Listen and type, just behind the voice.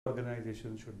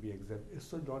organizations should be exempt. It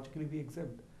should logically be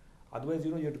exempt. Otherwise,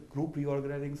 you have to group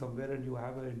reorganizing somewhere and you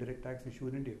have an indirect tax issue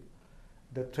in India.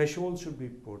 The threshold should be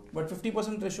put. But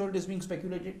 50% threshold is being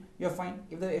speculated. You're fine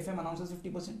if the FM announces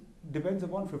 50%? Depends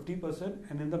upon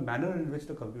 50% and in the manner in which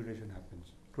the computation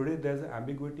happens. Today, there's an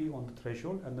ambiguity on the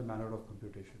threshold and the manner of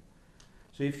computation.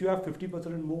 So if you have 50%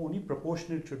 and more, only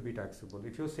proportionate should be taxable.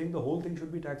 If you're saying the whole thing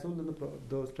should be taxable, then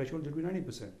the threshold should be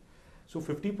 90%. So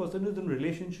 50% is in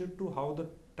relationship to how the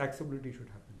taxability should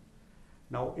happen.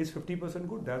 Now, is 50%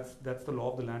 good? That's the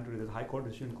law of the land today. There's a High Court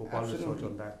decision, Kopal research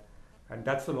on that. And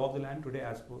that's the law of the land today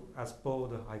as per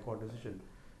the High Court decision.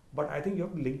 But I think you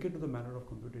have to link it to the manner of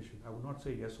computation. I would not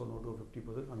say yes or no to a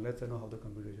 50% unless I know how the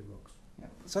computation works. Yeah.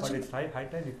 But it's high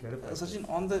time you clarify. Sachin,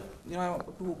 on the, I have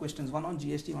two questions. One on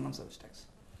GST, one on service tax.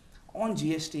 On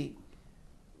GST,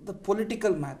 the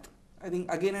political math, I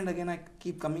think again and again I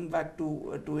keep coming back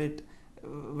to it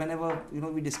whenever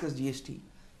we discuss GST.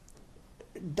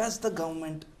 Does the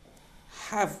government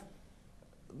have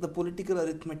the political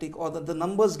arithmetic or the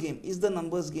numbers game? Is the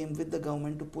numbers game with the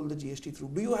government to pull the GST through?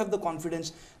 Do you have the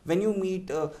confidence when you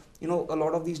meet a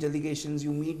lot of these delegations,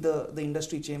 you meet the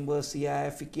industry chambers,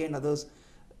 CII, FICCI and others?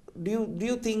 Do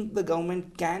you think the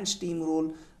government can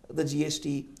steamroll the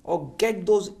GST or get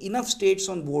those enough states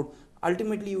on board?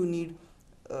 Ultimately, you need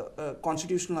a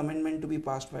constitutional amendment to be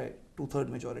passed by 2/3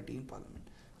 majority in parliament.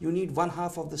 You need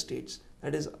 1/2 of the states,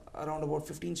 that is around about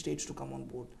 15 states to come on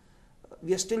board.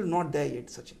 We are still not there yet,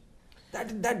 Sachin.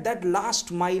 That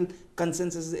last mile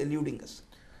consensus is eluding us.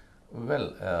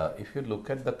 Well, if you look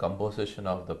at the composition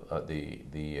of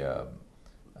the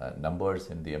numbers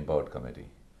in the empowered committee,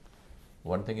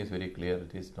 one thing is very clear: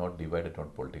 it is not divided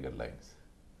on political lines.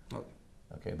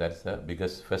 Okay, that's the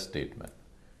biggest first statement.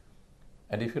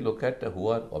 And if you look at who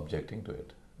are objecting to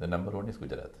it, the number one is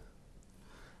Gujarat.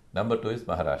 Number two is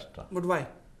Maharashtra. But why?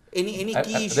 Any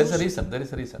key issues? There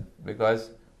is a reason.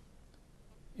 Because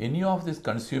any of these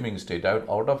consuming states,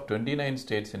 out of 29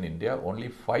 states in India, only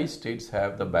 5 states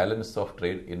have the balance of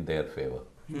trade in their favor.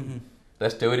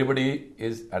 Rest everybody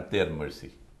is at their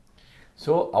mercy.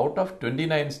 So out of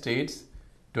 29 states,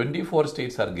 24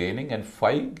 states are gaining and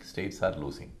 5 states are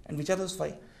losing. And which are those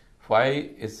 5? 5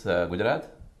 is Gujarat,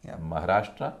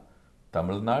 Maharashtra,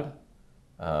 Tamil Nadu,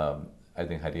 I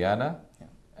think Haryana,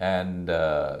 and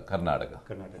Karnataka.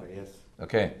 Karnataka, yes.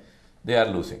 Okay, they are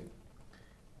losing.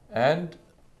 And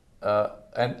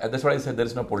that's why I said there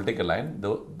is no political line.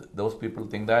 Those people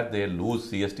think that they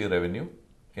lose CST revenue,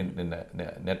 in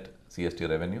net CST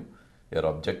revenue. They are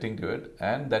objecting to it,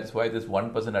 and that's why this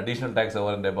 1% additional tax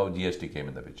over and above GST came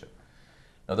in the picture.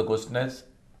 Now the question is,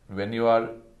 when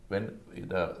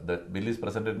the bill is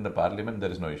presented in the parliament,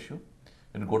 there is no issue.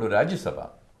 When you go to Rajya Sabha,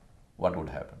 what would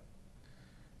happen?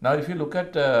 Now, if you look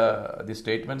at the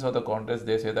statements of the Congress,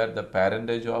 they say that the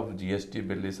parentage of GST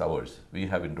bill is ours. We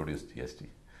have introduced GST.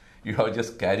 You are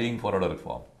just carrying forward a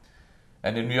reform.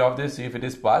 And in view of this, if it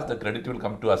is passed, the credit will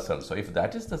come to us also. If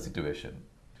that is the situation,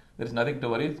 there is nothing to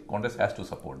worry. Congress has to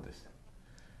support this.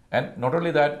 And not only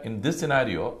that, in this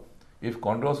scenario, if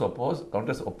Congress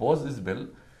oppose this bill,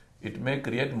 it may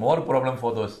create more problem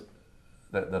for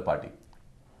the party,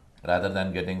 rather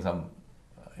than getting some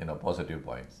positive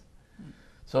points.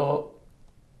 So,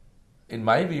 in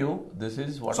my view, this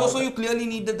is what. So you clearly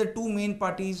need the two main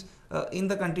parties in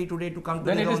the country today to come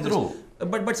together. Then it is true.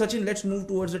 But Sachin, let's move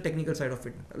towards the technical side of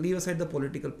it. Leave aside the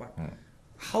political part.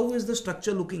 How is the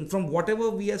structure looking? From whatever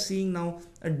we are seeing now,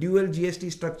 a dual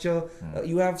GST structure.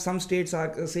 You have some states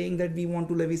are saying that we want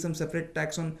to levy some separate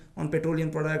tax on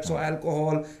petroleum products or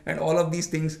alcohol and all of these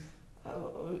things.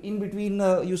 In between,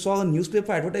 you saw a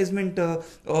newspaper advertisement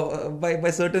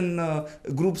by certain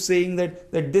groups saying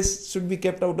that this should be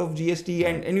kept out of GST,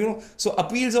 and so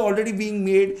appeals are already being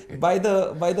made by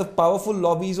the powerful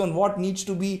lobbies on what needs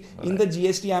to be in the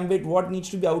GST ambit, what needs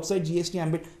to be outside GST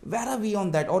ambit. Where are we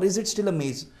on that, or is it still a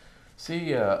maze?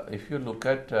 See, if you look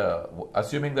at,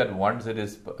 assuming that once it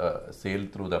is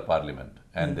sailed through the parliament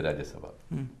and the Rajya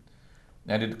Sabha,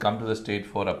 and it come to the state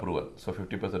for approval, so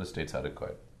 50% of states are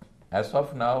required. As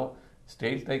of now,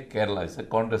 states like Kerala, it's a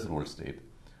Congress ruled state,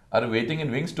 are waiting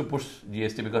in wings to push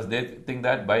GST because they think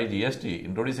that by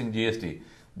introducing GST,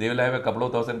 they will have a couple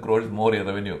of thousand crores more in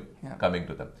revenue coming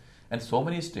to them. And so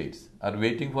many states are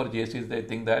waiting for GST. They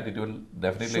think that it will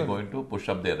definitely going to push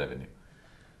up their revenue.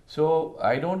 So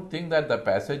I don't think that the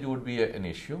passage would be an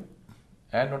issue.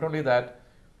 And not only that,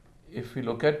 if we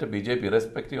look at the BJP,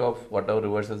 irrespective of whatever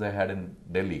reverses they had in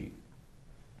Delhi,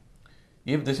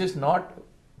 if this is not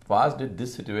passed in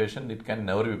this situation, it can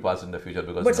never be passed in the future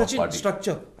because but such a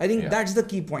structure, I think that's the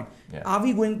key point. Are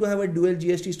we going to have a dual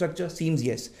GST structure? Seems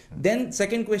yes. Then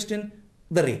second question,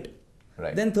 the rate.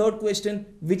 Right. Then third question,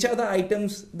 which are the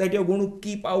items that you're going to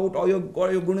keep out, or you're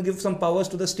going to give some powers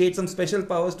to the state, some special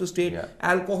powers to state, Yeah.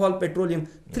 alcohol, petroleum.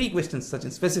 Three questions,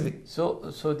 Sachin, specific.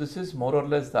 So this is more or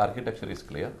less the architecture is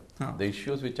clear. Huh. The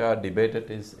issues which are debated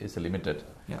is limited.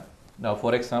 Yeah. Now,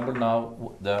 for example,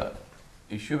 now the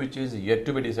issue which is yet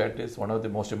to be decided is one of the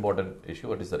most important issue.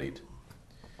 What is the rate?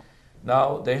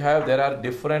 Now there are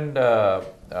different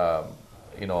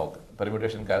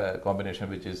permutation combination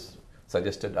which is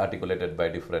suggested, articulated by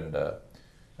different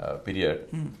period.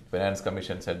 Finance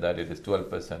Commission said that it is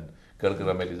 12%.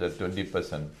 Curriculum is at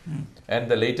 20%. And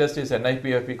the latest is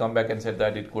NIPFP come back and said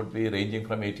that it could be ranging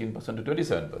from 18% to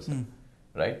 27%.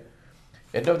 Right?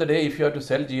 End of the day, if you have to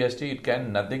sell GST, it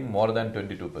can nothing more than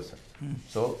 22%.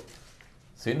 So,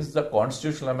 since the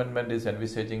constitutional amendment is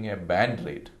envisaging a band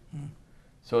rate,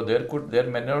 so there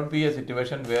may not be a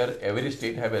situation where every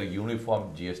state have a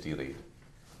uniform GST rate.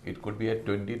 It could be a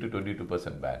 20 to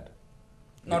 22% band.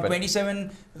 Not 27,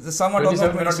 some are talking 27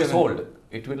 about may not be 27. sold.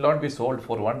 It will not be sold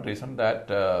for one reason that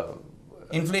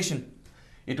Inflation.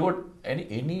 it would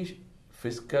any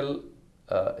fiscal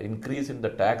increase in the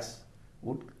tax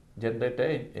would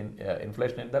generate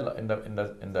inflation in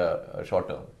the short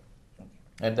term,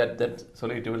 and that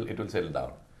slowly it will settle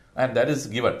down, and that is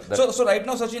given. So right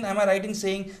now, Sachin, am I right in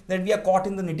saying that we are caught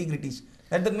in the nitty-gritties?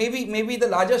 That maybe the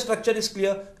larger structure is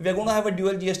clear. We are going to have a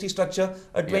dual GST structure,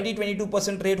 a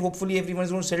 20-22% rate. Hopefully, everyone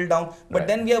is going to settle down. But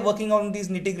then we are working on these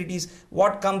nitty-gritties.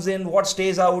 What comes in, what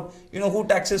stays out. Who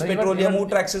taxes petroleum, who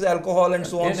taxes alcohol, and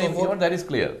so on and so forth. Even that is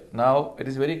clear. Now it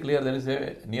is very clear. There is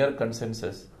a near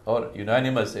consensus or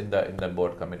unanimous in the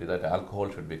board committee that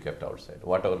alcohol should be kept outside.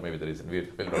 Whatever may be the reason, we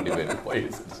will not debate why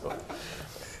is it so.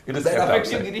 It is That kept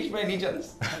affects you, outside. Girish, by any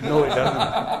chance? No, it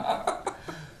doesn't.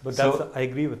 But I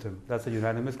agree with him. That's a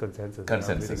unanimous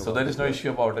consensus. So there is no issue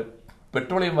about it.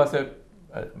 Petroleum was a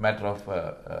matter of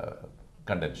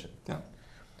contention. Yeah.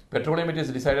 Petroleum, it is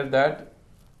decided that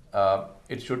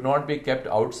it should not be kept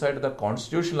outside the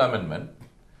constitutional amendment,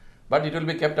 but it will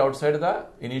be kept outside the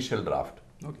initial draft.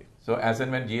 Okay. So as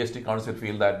and when GST Council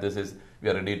feel that we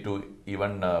are ready to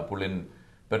even pull in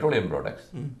petroleum products,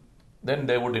 then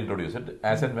they would introduce it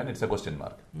as and when it's a question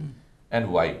mark.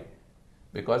 And why?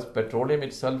 Because petroleum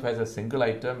itself as a single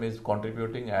item is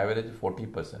contributing average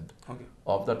 40%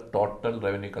 of the total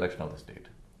revenue collection of the state.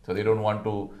 So they don't want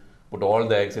to put all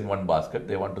the eggs in one basket.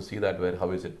 They want to see that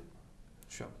how is it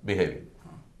behaving.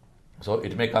 So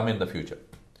it may come in the future.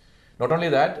 Not only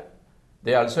that,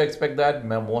 they also expect that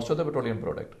most of the petroleum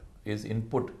product is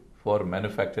input for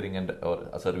manufacturing and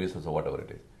or services or whatever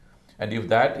it is. And if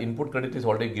that input credit is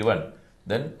already given,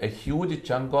 then a huge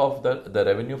chunk of the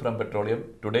revenue from petroleum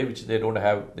today, which they don't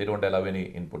allow any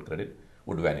input credit,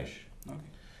 would vanish. Okay.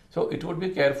 So it would be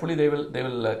carefully they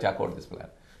will check out this plan.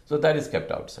 So that is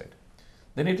kept outside.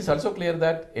 Then it is also clear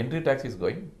that entry tax is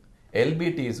going,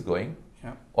 LBT is going,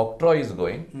 octroi is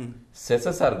going,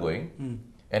 cesses are going,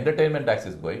 entertainment tax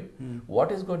is going.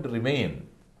 What is going to remain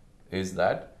is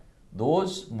that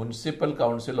those municipal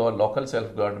council or local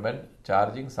self-government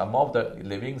charging some of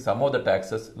the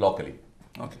taxes locally.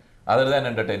 Okay. Other than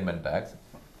entertainment tax,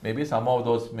 maybe some of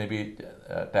those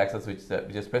taxes which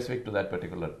are specific to that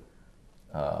particular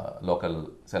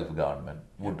local self-government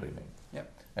would remain. Yeah.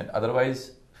 And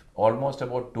otherwise, almost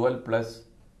about 12 plus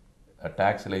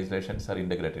tax legislations are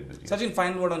integrated with GST. Sachin,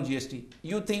 final word on GST.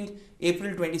 You think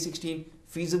April 2016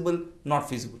 feasible, not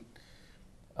feasible?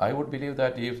 I would believe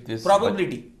that if this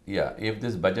probability. If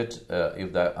this budget,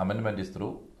 if the amendment is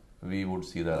through, we would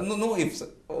see the... No ifs.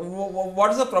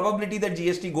 What is the probability that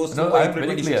GST goes through I am April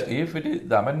very 2016? clear. If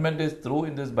the amendment is through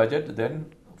in this budget, then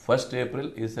 1st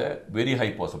April is a very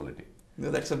high possibility. No,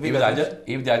 that's a big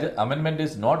If the amendment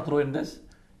is not through in this,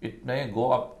 it may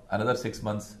go up another 6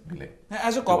 months delay.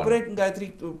 As a corporate,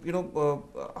 Gayatri,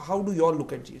 how do you all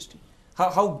look at GST?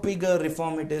 How big a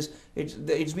reform it is?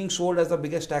 It's being sold as the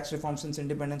biggest tax reform since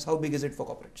independence. How big is it for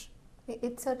corporates?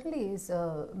 It certainly is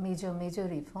a major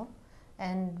reform,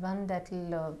 and one that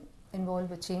will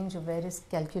involve a change of various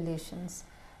calculations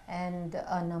and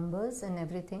numbers and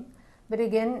everything. But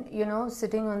again,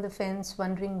 sitting on the fence,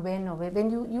 wondering when or where. When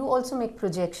you also make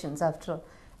projections after all.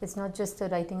 It's not just the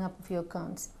writing up of your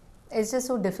accounts. It's just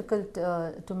so difficult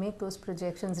to make those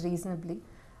projections reasonably.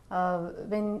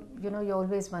 When you're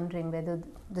always wondering whether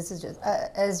this is just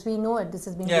as we know it, this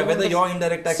has been whether your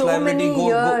indirect tax so liability many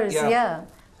years,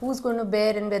 who's going to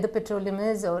bear and whether petroleum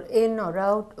is or in or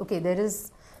out. Okay, there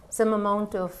is some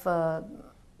amount of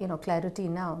clarity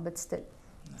now, but still.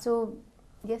 So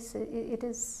yes, it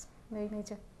is very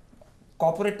major.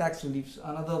 Corporate tax reliefs,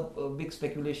 another big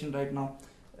speculation right now,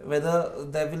 whether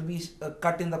there will be a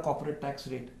cut in the corporate tax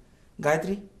rate.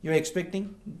 Gayatri, you're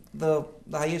expecting the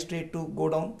highest rate to go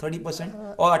down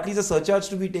 30% or at least a surcharge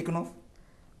to be taken off?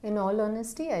 In all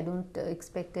honesty, I don't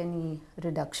expect any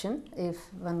reduction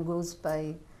if one goes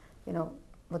by,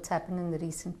 what's happened in the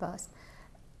recent past.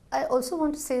 I also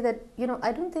want to say that,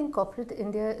 I don't think corporate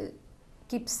India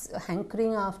keeps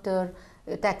hankering after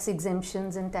tax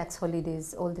exemptions and tax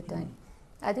holidays all the time.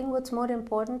 I think what's more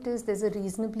important is there's a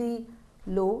reasonably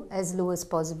low as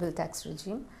possible tax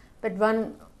regime, but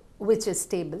one which is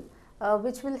stable,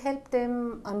 which will help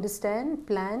them understand,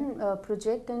 plan,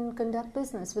 project and conduct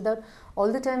business without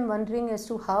all the time wondering as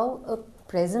to how a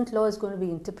present law is going to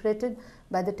be interpreted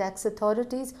by the tax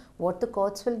authorities, what the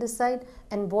courts will decide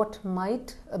and what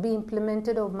might be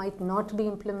implemented or might not be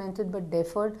implemented but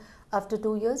deferred after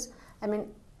 2 years. I mean,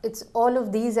 it's all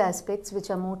of these aspects which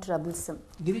are more troublesome.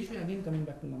 Girish, again coming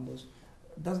back to numbers,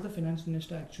 does the finance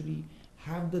minister actually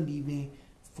have the leeway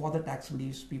for the tax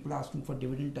reliefs? People are asking for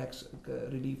dividend tax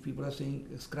relief. People are saying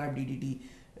scrap DDT.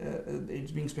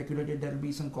 It's being speculated there will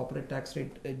be some corporate tax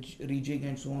rate rejig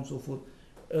and so on and so forth.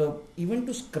 Even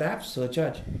to scrap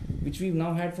surcharge, which we've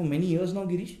now had for many years now,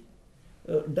 Girish,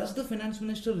 does the finance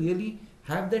minister really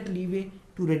have that leeway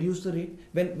to reduce the rate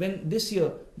when this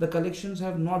year the collections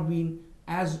have not been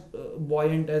as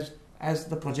buoyant as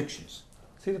the projections?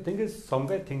 See, the thing is,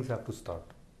 somewhere things have to start.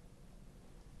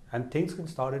 And things can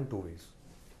start in two ways.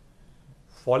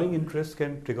 Falling interest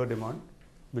can trigger demand,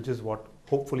 which is what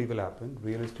hopefully will happen.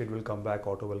 Real estate will come back,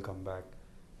 auto will come back,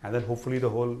 and then hopefully the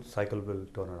whole cycle will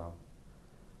turn around.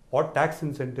 Or tax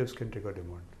incentives can trigger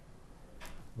demand.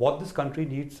 What this country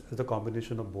needs is a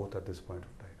combination of both at this point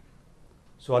of time.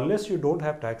 So unless you don't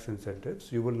have tax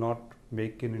incentives, you will not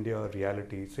make in India a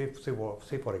reality. Say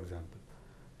for example,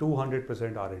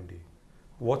 200% R&D.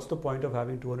 What's the point of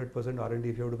having 200% R&D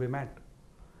if you have to pay MAT?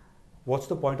 What's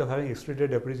the point of having accelerated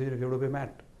depreciation if you have to pay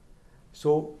MAT?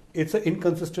 So it's an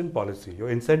inconsistent policy. You're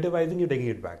incentivizing, you're taking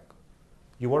it back.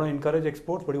 You want to encourage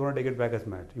exports, but you want to take it back as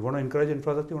MAT. You want to encourage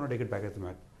infrastructure, you want to take it back as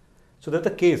MAT. So that's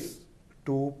the case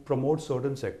to promote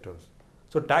certain sectors.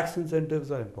 So tax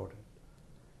incentives are important.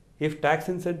 If tax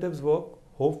incentives work,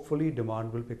 hopefully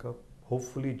demand will pick up.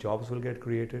 Hopefully jobs will get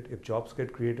created. If jobs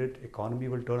get created, economy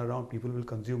will turn around, people will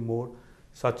consume more.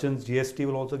 Sachin's GST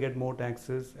will also get more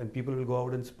taxes and people will go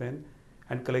out and spend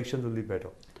and collections will be better.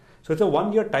 So it's a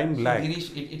 1 year time lag.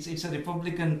 Girish, it's a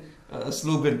Republican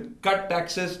slogan. Cut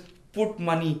taxes, put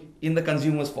money in the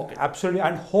consumer's pocket. Absolutely,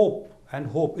 and hope.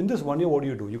 In this 1 year, what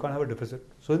do? You can't have a deficit.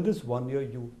 So in this 1 year,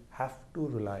 you have to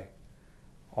rely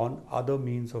on other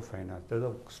means of finance. There's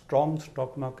a strong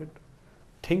stock market.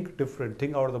 Think different.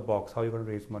 Think out of the box. How are you going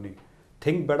to raise money?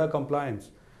 Think better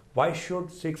compliance. Why should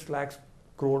 6 lakhs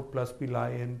crore plus be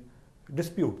lie in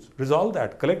disputes? Resolve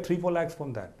that. Collect 3-4 lakhs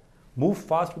from that. Move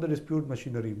fast with the dispute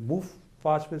machinery. Move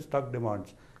fast with stuck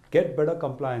demands. Get better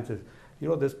compliances.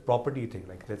 This property thing,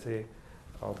 like let's say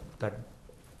that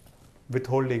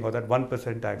withholding or that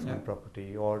 1% tax on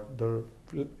property or the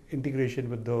integration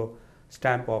with the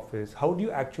stamp office. How do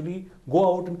you actually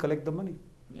go out and collect the money?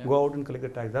 Go out and collect the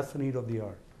tax. That's the need of the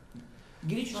hour.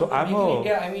 Girish, so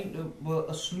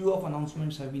a slew of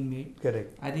announcements have been made.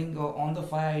 Correct. I think on the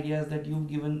 5 ideas that you've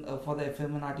given for the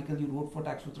FMN article you wrote for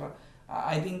Taxsutra,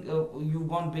 I think you've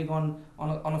gone big on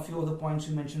a few of the points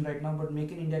you mentioned right now, but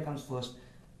Make in India comes first.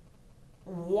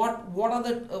 What are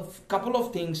the couple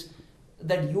of things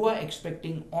that you are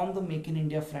expecting on the Make in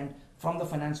India front from the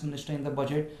finance minister in the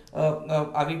budget?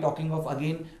 Are we talking of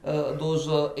again those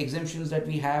exemptions that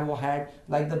we have or had,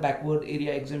 like the backward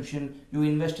area exemption? You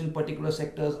invest in particular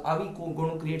sectors. Are we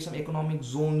going to create some economic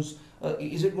zones?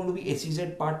 Is it going to be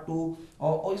SEZ part 2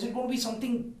 or is it going to be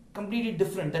something completely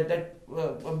different that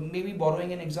maybe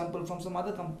borrowing an example from some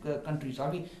other countries?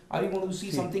 Are we going to see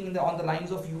something on the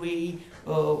lines of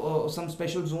UAE, some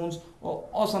special zones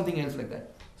or something else like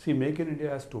that? See, Make in India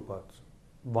has 2 parts.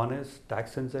 One is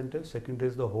tax incentive, second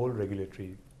is the whole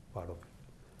regulatory part of it.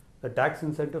 The tax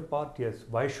incentive part, yes,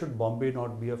 why should Bombay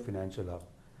not be a financial hub?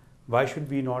 Why should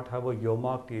we not have a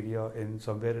earmarked area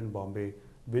somewhere in Bombay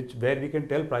where we can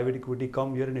tell private equity,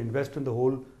 come here and invest in the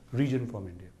whole region from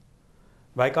India?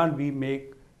 Why can't we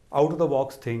make out of the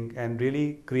box thing and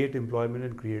really create employment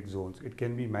and create zones? It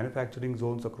can be manufacturing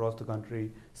zones across the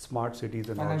country, smart cities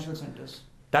and financial centers.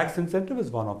 Tax incentive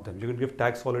is one of them. You can give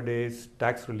tax holidays,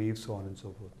 tax relief, so on and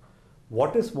so forth.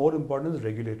 What is more important is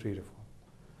regulatory reform.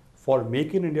 For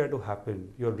Make in India to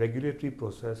happen, your regulatory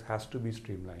process has to be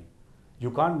streamlined.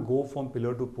 You can't go from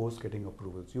pillar to post getting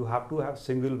approvals. You have to have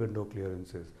single window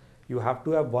clearances. You have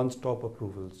to have one-stop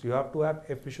approvals. You have to have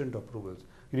efficient approvals.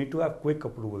 You need to have quick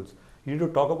approvals. You need to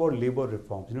talk about labor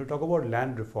reforms. You need to talk about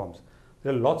land reforms.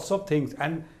 There are lots of things,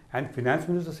 and and finance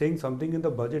minister saying something in the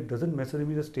budget doesn't necessarily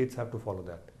mean the states have to follow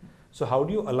that. So how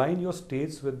do you align your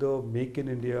states with the Make in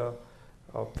India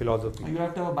philosophy? You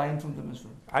have to have buy-in from them as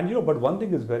well. And but one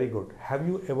thing is very good. Have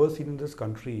you ever seen in this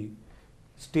country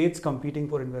states competing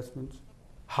for investments?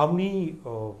 How many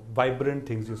vibrant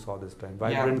things you saw this time?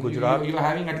 Vibrant Gujarat. You are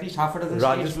having at least half a dozen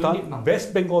states doing it now. Rajasthan,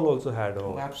 West Bengal also had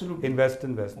absolutely. Invest.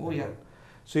 Oh yeah.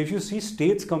 So if you see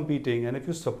states competing and if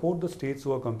you support the states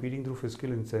who are competing through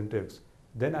fiscal incentives,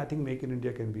 then I think Make in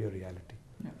India can be a reality.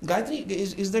 Yeah. Gayatri,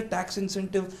 is the tax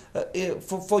incentive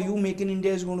for you? Make in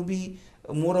India is going to be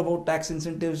more about tax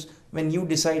incentives when you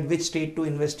decide which state to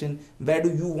invest in. Where do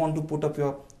you want to put up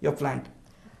your plant?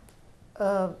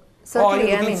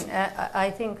 Certainly,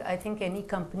 I think any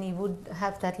company would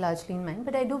have that largely in mind.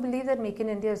 But I do believe that Make in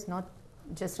India is not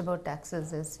just about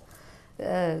taxes, as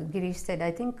Girish said.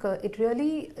 I think it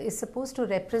really is supposed to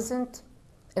represent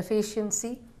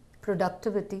efficiency,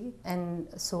 productivity, and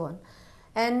so on.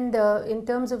 And in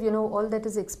terms of all that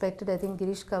is expected, I think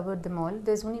Girish covered them all.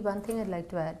 There's only one thing I'd like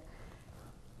to add.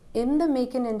 In the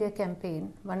Make in India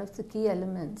campaign, one of the key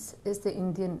elements is the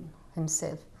Indian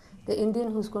himself. The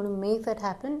Indian who's going to make that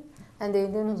happen and the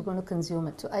Indian who's going to consume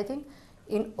it. So I think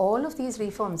in all of these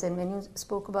reforms, and when you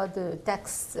spoke about the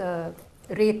tax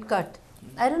rate cut,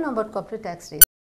 I don't know about corporate tax rate.